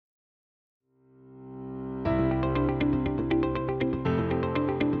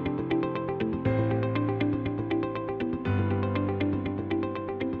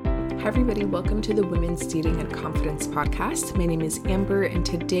Hi everybody, welcome to the Women's Dating and Confidence Podcast. My name is Amber, and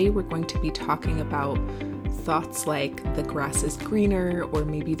today we're going to be talking about thoughts like the grass is greener, or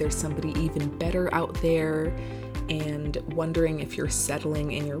maybe there's somebody even better out there, and wondering if you're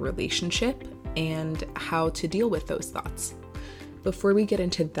settling in your relationship and how to deal with those thoughts. Before we get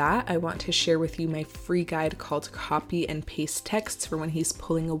into that, I want to share with you my free guide called Copy and Paste Texts for when he's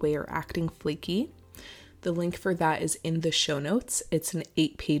pulling away or acting flaky. The link for that is in the show notes. It's an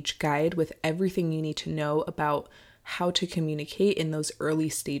 8-page guide with everything you need to know about how to communicate in those early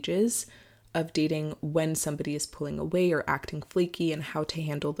stages of dating when somebody is pulling away or acting flaky and how to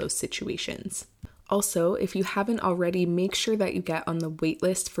handle those situations. Also, if you haven't already, make sure that you get on the wait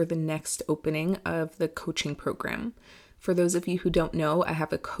list for the next opening of the coaching program. For those of you who don't know, I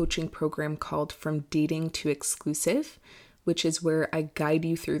have a coaching program called From Dating to Exclusive, which is where I guide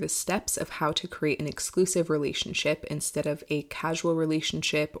you through the steps of how to create an exclusive relationship instead of a casual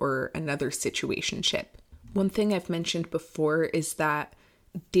relationship or another situationship. One thing I've mentioned before is that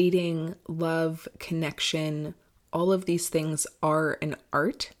dating, love, connection, all of these things are an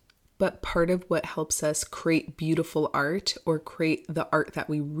art, but part of what helps us create beautiful art or create the art that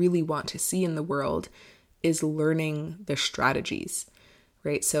we really want to see in the world is learning the strategies,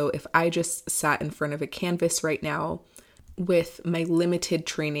 right? So if I just sat in front of a canvas right now with my limited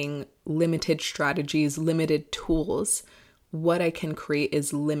training, limited strategies, limited tools, what I can create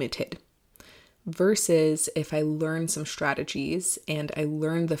is limited. Versus if I learn some strategies and I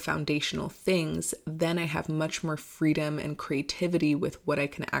learn the foundational things, then I have much more freedom and creativity with what I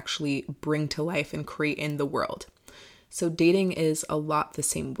can actually bring to life and create in the world. So dating is a lot the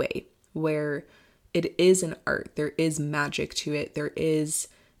same way, where it is an art. There is magic to it. There is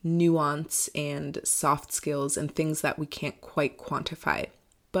nuance and soft skills and things that we can't quite quantify.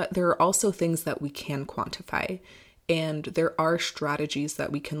 But there are also things that we can quantify. And there are strategies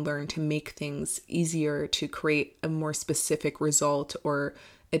that we can learn to make things easier to create a more specific result or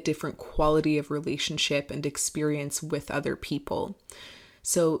a different quality of relationship and experience with other people.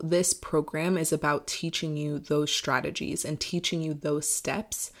 So this program is about teaching you those strategies and teaching you those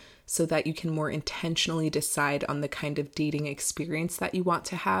steps so that you can more intentionally decide on the kind of dating experience that you want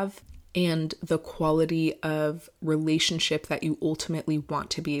to have and the quality of relationship that you ultimately want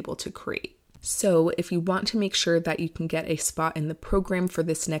to be able to create. So if you want to make sure that you can get a spot in the program for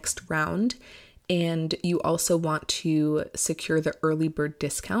this next round, and you also want to secure the early bird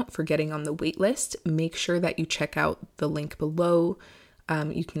discount for getting on the wait list, make sure that you check out the link below.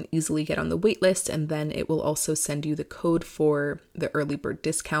 You can easily get on the wait list, and then it will also send you the code for the early bird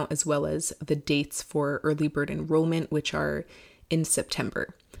discount as well as the dates for early bird enrollment, which are in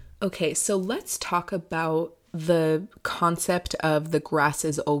September. Okay, so let's talk about the concept of the grass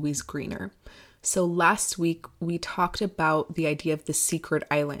is always greener. So last week we talked about the idea of the secret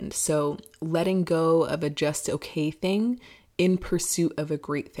island. So letting go of a just okay thing in pursuit of a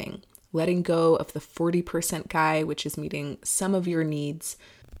great thing. Letting go of the 40% guy, which is meeting some of your needs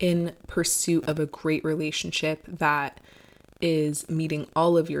in pursuit of a great relationship that is meeting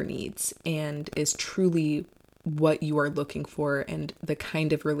all of your needs and is truly what you are looking for and the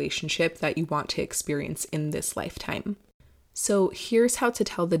kind of relationship that you want to experience in this lifetime. So here's how to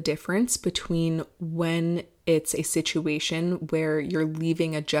tell the difference between when it's a situation where you're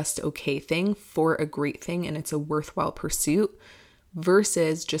leaving a just okay thing for a great thing and it's a worthwhile pursuit,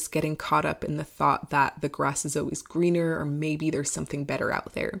 versus just getting caught up in the thought that the grass is always greener or maybe there's something better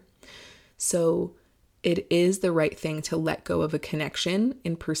out there. So it is the right thing to let go of a connection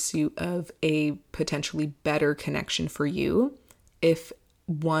in pursuit of a potentially better connection for you if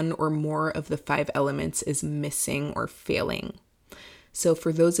one or more of the 5 elements is missing or failing. So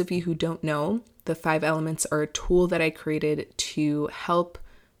for those of you who don't know, the 5 elements are a tool that I created to help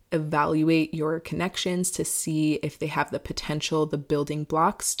evaluate your connections to see if they have the potential, the building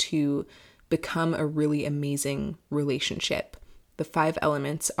blocks to become a really amazing relationship. The 5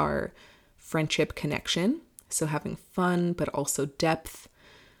 elements are friendship connection, so having fun, but also depth,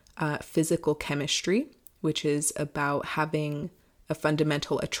 physical chemistry, which is about having a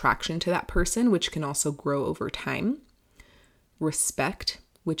fundamental attraction to that person, which can also grow over time. Respect,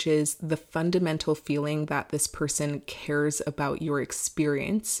 which is the fundamental feeling that this person cares about your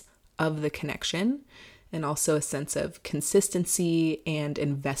experience of the connection, and also a sense of consistency and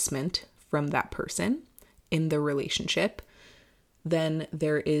investment from that person in the relationship. Then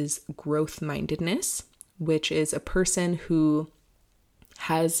there is growth-mindedness, which is a person who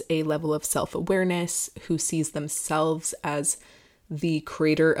has a level of self-awareness, who sees themselves as the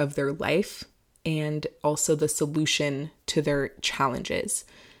creator of their life and also the solution to their challenges.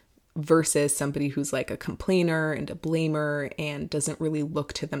 versus somebody who's like a complainer and a blamer and doesn't really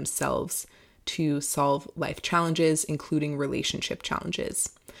look to themselves to solve life challenges, including relationship challenges.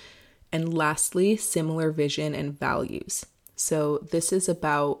 And lastly, similar vision and values. So this is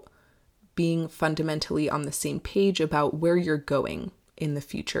about being fundamentally on the same page about where you're going in the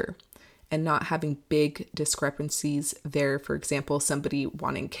future and not having big discrepancies there. For example, somebody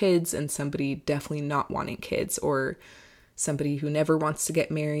wanting kids and somebody definitely not wanting kids, or somebody who never wants to get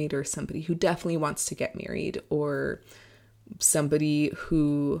married or somebody who definitely wants to get married, or somebody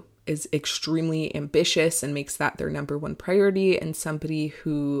who is extremely ambitious and makes that their number one priority, and somebody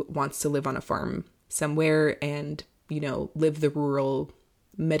who wants to live on a farm somewhere and, live the rural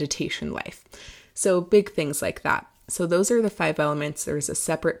meditation life. So big things like that. So those are the 5 elements. There's a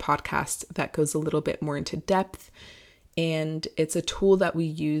separate podcast that goes a little bit more into depth, and it's a tool that we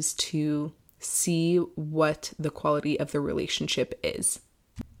use to see what the quality of the relationship is.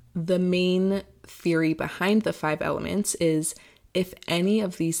 The main theory behind the 5 elements is if any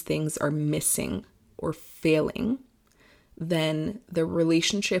of these things are missing or failing, then the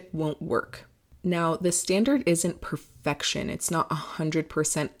relationship won't work. Now, the standard isn't perfection. It's not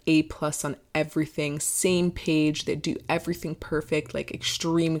 100% A+ on everything, same page, they do everything perfect, like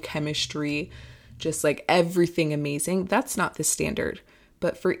extreme chemistry, just like everything amazing. That's not the standard.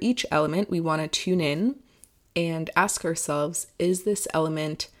 But for each element, we want to tune in and ask ourselves, is this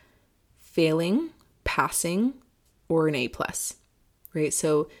element failing, passing, or an A+? Right?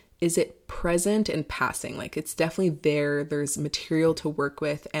 So is it present and passing? Like it's definitely there. There's material to work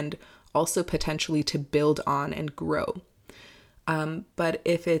with and also potentially to build on and grow. But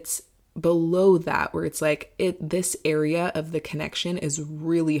if it's below that, where it's like this area of the connection is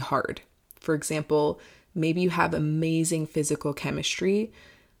really hard. For example, maybe you have amazing physical chemistry,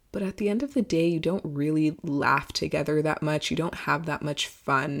 but at the end of the day, you don't really laugh together that much. You don't have that much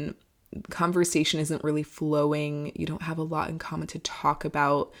fun. Conversation isn't really flowing. You don't have a lot in common to talk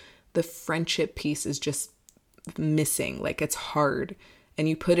about. The friendship piece is just missing. Like it's hard. And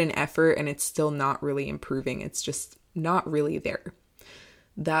you put in effort and it's still not really improving. It's just not really there.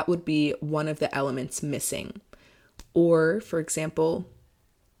 That would be one of the elements missing. Or, for example,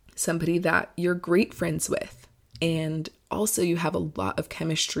 somebody that you're great friends with, and also you have a lot of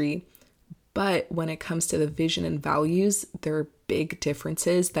chemistry, but when it comes to the vision and values, there are big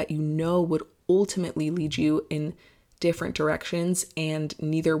differences that would ultimately lead you in different directions, and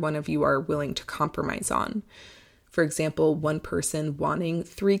neither one of you are willing to compromise on. For example, one person wanting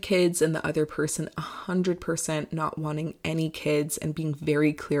 3 kids and the other person 100% not wanting any kids and being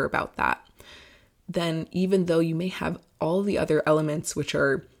very clear about that. Then even though you may have all the other elements, which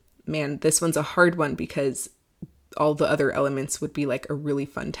are, man, this one's a hard one because all the other elements would be like a really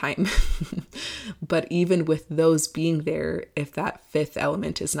fun time. But even with those being there, if that 5th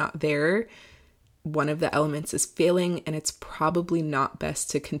element is not there, one of the elements is failing, and it's probably not best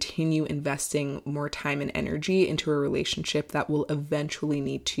to continue investing more time and energy into a relationship that will eventually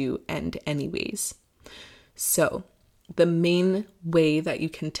need to end anyways. So the main way that you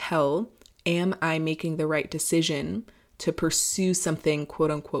can tell, am I making the right decision to pursue something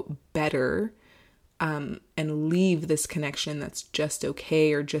quote unquote better, and leave this connection that's just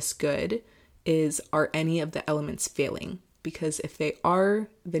okay or just good, is, are any of the elements failing? Because if they are,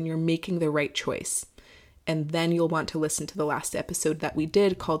 then you're making the right choice. And then you'll want to listen to the last episode that we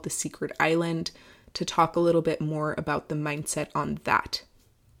did called The Secret Island to talk a little bit more about the mindset on that.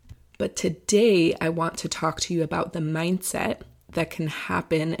 But today I want to talk to you about the mindset that can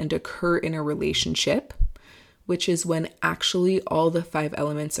happen and occur in a relationship, which is when actually all the 5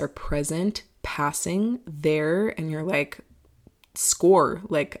 elements are present, passing there, and you're like, score,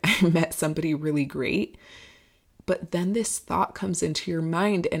 like I met somebody really great. But then this thought comes into your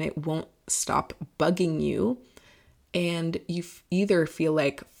mind and it won't stop bugging you. And you either feel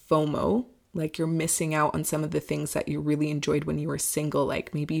like FOMO, like you're missing out on some of the things that you really enjoyed when you were single.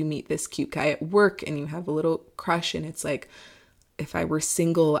 Like maybe you meet this cute guy at work and you have a little crush and it's like, if I were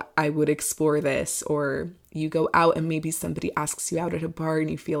single, I would explore this. Or you go out and maybe somebody asks you out at a bar and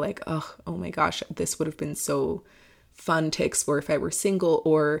you feel like, oh my gosh, this would have been so fun to explore if I were single.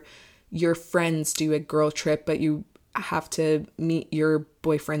 Or your friends do a girl trip, but you have to meet your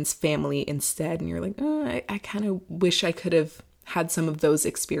boyfriend's family instead. And you're like, I kind of wish I could have had some of those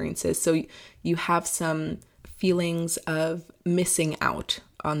experiences. So you have some feelings of missing out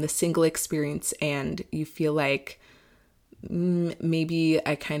on the single experience, and you feel like maybe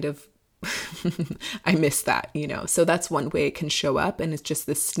I kind of I miss that, So that's one way it can show up. And it's just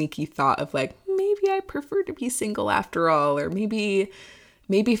this sneaky thought of like, maybe I prefer to be single after all, or maybe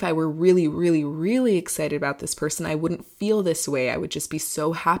Maybe if I were really, really, really excited about this person, I wouldn't feel this way. I would just be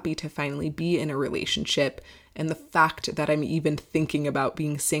so happy to finally be in a relationship. And the fact that I'm even thinking about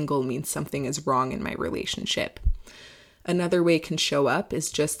being single means something is wrong in my relationship. Another way it can show up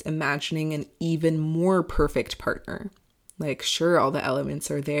is just imagining an even more perfect partner. Like, sure, all the elements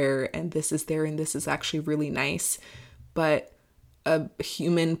are there and this is there and this is actually really nice, but a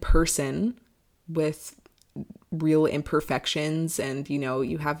human person with real imperfections and,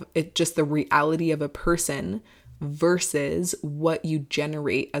 you have it just the reality of a person versus what you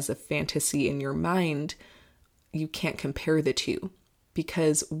generate as a fantasy in your mind, you can't compare the two.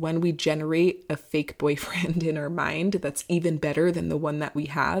 Because when we generate a fake boyfriend in our mind that's even better than the one that we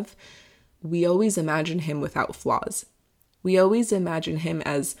have, we always imagine him without flaws. We always imagine him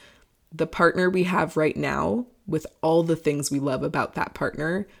as the partner we have right now with all the things we love about that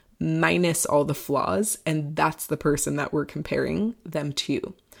partner, minus all the flaws, and that's the person that we're comparing them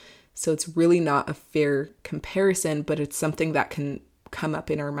to. So it's really not a fair comparison, but it's something that can come up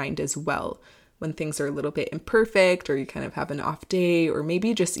in our mind as well. When things are a little bit imperfect, or you kind of have an off day, or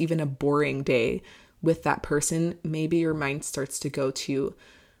maybe just even a boring day with that person, maybe your mind starts to go to,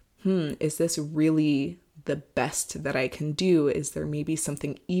 is this really the best that I can do? Is there maybe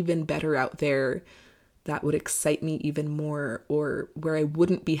something even better out there that would excite me even more, or where I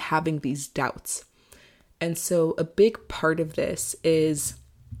wouldn't be having these doubts? And so a big part of this is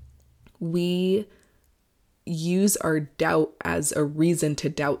we use our doubt as a reason to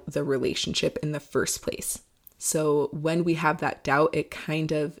doubt the relationship in the first place. So when we have that doubt, it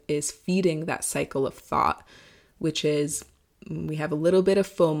kind of is feeding that cycle of thought, which is we have a little bit of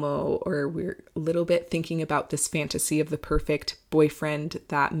FOMO, or we're a little bit thinking about this fantasy of the perfect boyfriend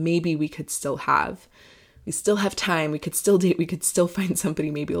that maybe we could still have. We still have time. We could still date. We could still find somebody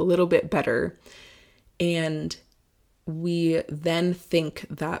maybe a little bit better. And we then think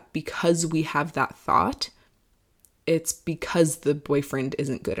that because we have that thought, it's because the boyfriend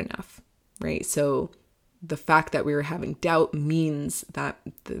isn't good enough, right? So the fact that we were having doubt means that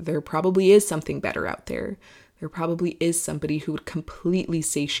there probably is something better out there. There probably is somebody who would completely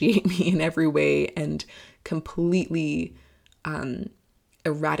satiate me in every way and completely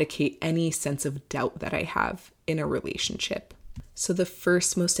eradicate any sense of doubt that I have in a relationship. So the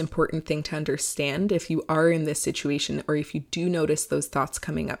first most important thing to understand, if you are in this situation, or if you do notice those thoughts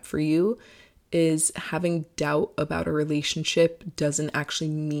coming up for you, is having doubt about a relationship doesn't actually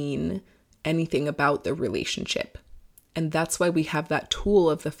mean anything about the relationship. And that's why we have that tool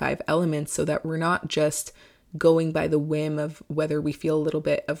of the 5 elements, so that we're not just going by the whim of whether we feel a little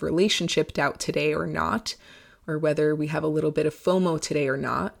bit of relationship doubt today or not, or whether we have a little bit of FOMO today or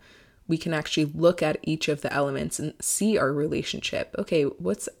not. We can actually look at each of the elements and see our relationship. Okay,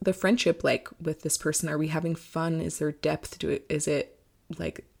 what's the friendship like with this person? Are we having fun? Is there depth to it?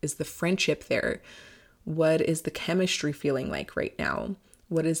 Is the friendship there? What is the chemistry feeling like right now?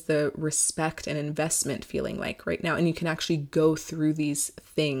 What is the respect and investment feeling like right now? And you can actually go through these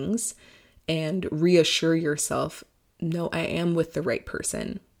things and reassure yourself, no, I am with the right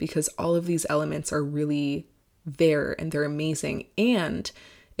person, because all of these elements are really there and they're amazing. And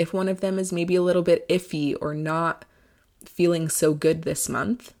if one of them is maybe a little bit iffy or not feeling so good this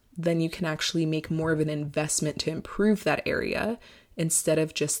month, then you can actually make more of an investment to improve that area, instead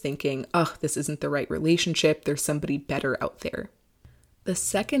of just thinking, oh, this isn't the right relationship, there's somebody better out there. The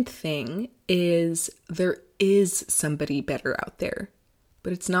second thing is there is somebody better out there,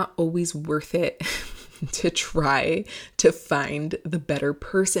 but it's not always worth it to try to find the better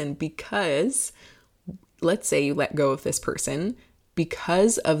person, because let's say you let go of this person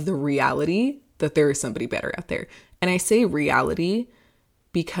because of the reality that there is somebody better out there. And I say reality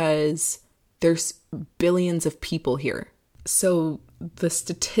because there's billions of people here. So the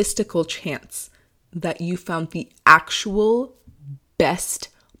statistical chance that you found the actual best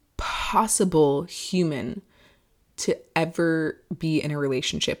possible human to ever be in a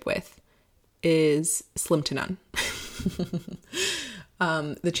relationship with is slim to none.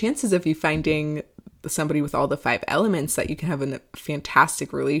 The chances of you finding somebody with all the 5 elements that you can have a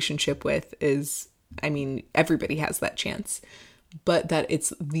fantastic relationship with is, everybody has that chance, but that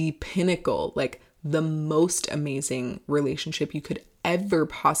it's the pinnacle, like the most amazing relationship you could ever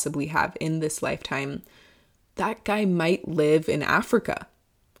possibly have in this lifetime, that guy might live in Africa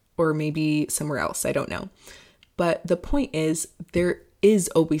or maybe somewhere else. I don't know. But the point is, there is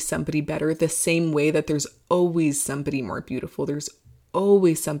always somebody better, the same way that there's always somebody more beautiful. There's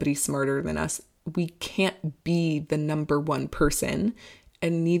always somebody smarter than us. We can't be the number one person,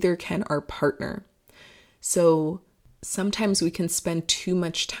 and neither can our partner. So sometimes we can spend too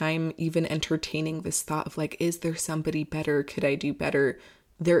much time even entertaining this thought of like, is there somebody better? Could I do better?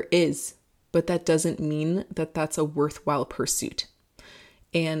 There is, but that doesn't mean that that's a worthwhile pursuit.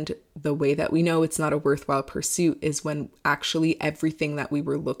 And the way that we know it's not a worthwhile pursuit is when actually everything that we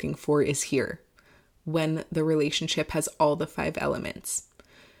were looking for is here, when the relationship has all the 5 elements.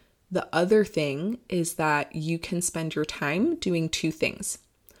 The other thing is that you can spend your time doing 2 things.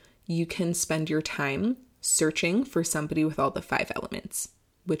 You can spend your time searching for somebody with all the 5 elements,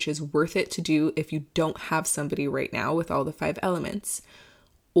 which is worth it to do if you don't have somebody right now with all the 5 elements.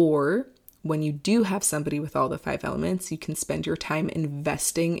 Or when you do have somebody with all the 5 elements, you can spend your time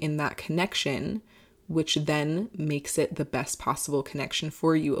investing in that connection, which then makes it the best possible connection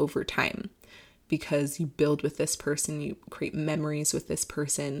for you over time. Because you build with this person, you create memories with this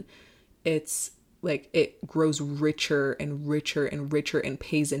person. It's like it grows richer and richer and richer and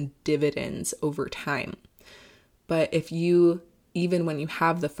pays in dividends over time. But if you, even when you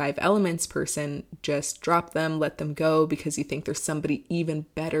have the 5 elements person, just drop them, let them go because you think there's somebody even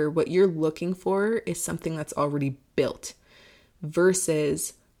better, what you're looking for is something that's already built,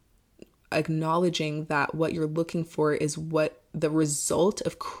 versus acknowledging that what you're looking for is what the result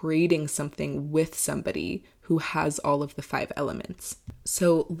of creating something with somebody who has all of the 5 elements.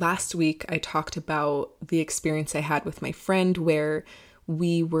 So last week I talked about the experience I had with my friend where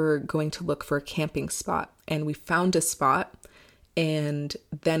we were going to look for a camping spot, and we found a spot, and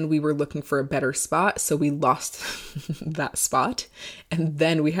then we were looking for a better spot, so we lost that spot, and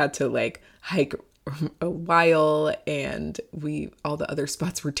then we had to like hike a while, and all the other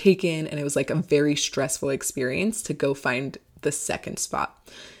spots were taken, and it was like a very stressful experience to go find the second spot.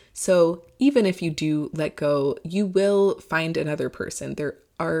 So even if you do let go, you will find another person. There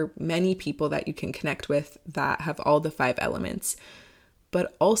are many people that you can connect with that have all the 5 elements.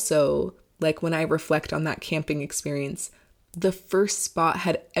 But also, like when I reflect on that camping experience, the first spot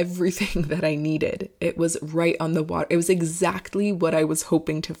had everything that I needed. It was right on the water. It was exactly what I was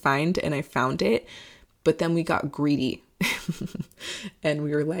hoping to find, and I found it. But then we got greedy and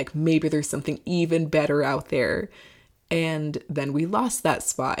we were like, maybe there's something even better out there. And then we lost that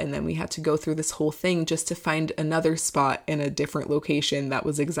spot, and then we had to go through this whole thing just to find another spot in a different location that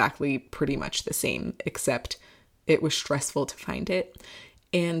was exactly pretty much the same, except it was stressful to find it.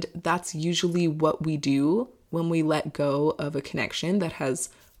 And that's usually what we do when we let go of a connection that has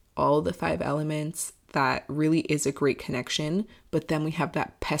all the 5 elements, that really is a great connection. But then we have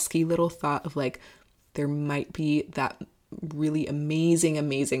that pesky little thought of like, there might be that really amazing,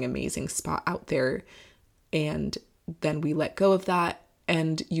 amazing, amazing spot out there. And then we let go of that,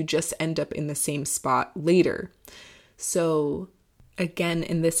 and you just end up in the same spot later. So again,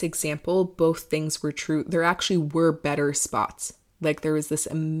 in this example, both things were true. There actually were better spots. Like there was this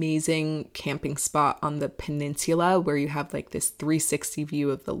amazing camping spot on the peninsula where you have like this 360 view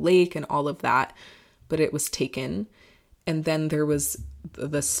of the lake and all of that, but it was taken. And then there was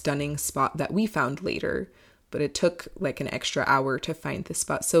the stunning spot that we found later, but it took like an extra hour to find the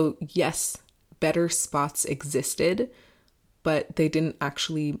spot. So yes, better spots existed, but they didn't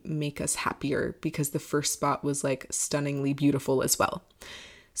actually make us happier because the first spot was like stunningly beautiful as well.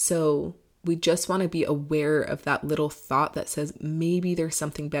 So we just want to be aware of that little thought that says, maybe there's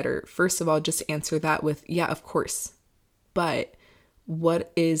something better. First of all, just answer that with, yeah, of course. But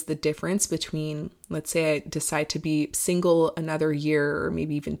what is the difference between, let's say I decide to be single another year or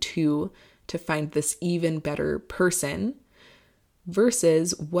maybe even 2 to find this even better person,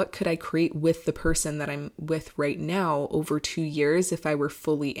 versus what could I create with the person that I'm with right now over 2 years if I were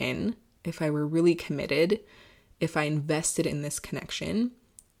fully in, if I were really committed, if I invested in this connection,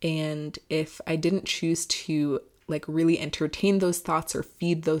 and if I didn't choose to like really entertain those thoughts or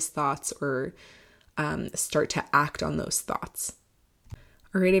feed those thoughts or start to act on those thoughts.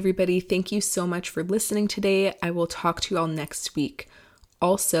 All right, everybody, thank you so much for listening today. I will talk to you all next week.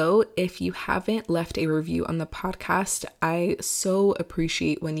 Also, if you haven't left a review on the podcast, I so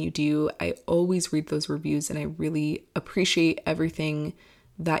appreciate when you do. I always read those reviews, and I really appreciate everything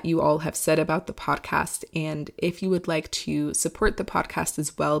that you all have said about the podcast. And if you would like to support the podcast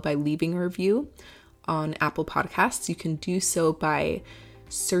as well by leaving a review on Apple Podcasts, you can do so by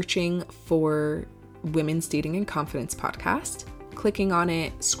searching for Women's Dating and Confidence Podcast, clicking on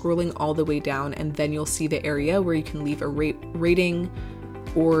it, scrolling all the way down, and then you'll see the area where you can leave a rating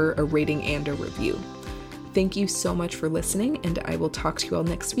or a rating and a review. Thank you so much for listening, and I will talk to you all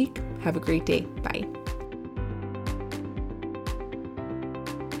next week. Have a great day. Bye.